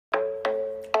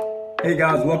Hey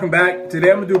guys, welcome back. Today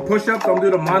I'm gonna do push-ups. I'm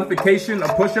gonna do the modification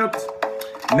of push-ups.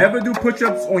 Never do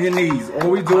push-ups on your knees.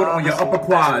 Always do it on your upper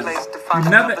quads. You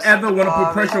never ever want to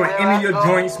put pressure on any of your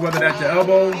joints, whether that's your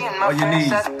elbow or your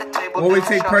knees. Always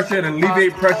take pressure and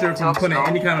alleviate pressure from putting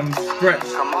any kind of stretch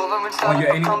on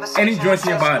your any joints in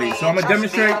your body. So I'm gonna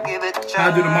demonstrate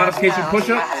how to do the modification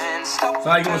push-up. So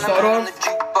how you gonna start off?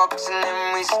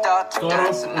 Start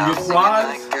off with your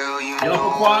quads, your upper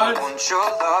quads.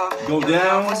 Go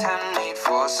down, up,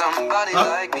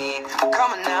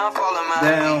 down, up,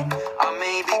 down.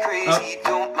 As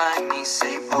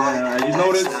you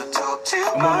notice,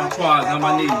 I'm on my quads, not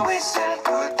my knees.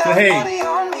 So hey,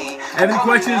 any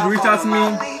questions, reach out to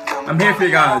me. I'm here for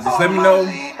you guys. Just let me know.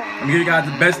 I'm gonna give you guys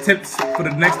the best tips for the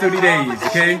next 30 days,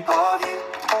 okay?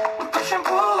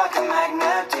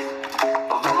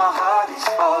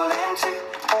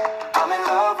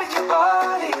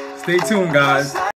 Stay tuned, guys.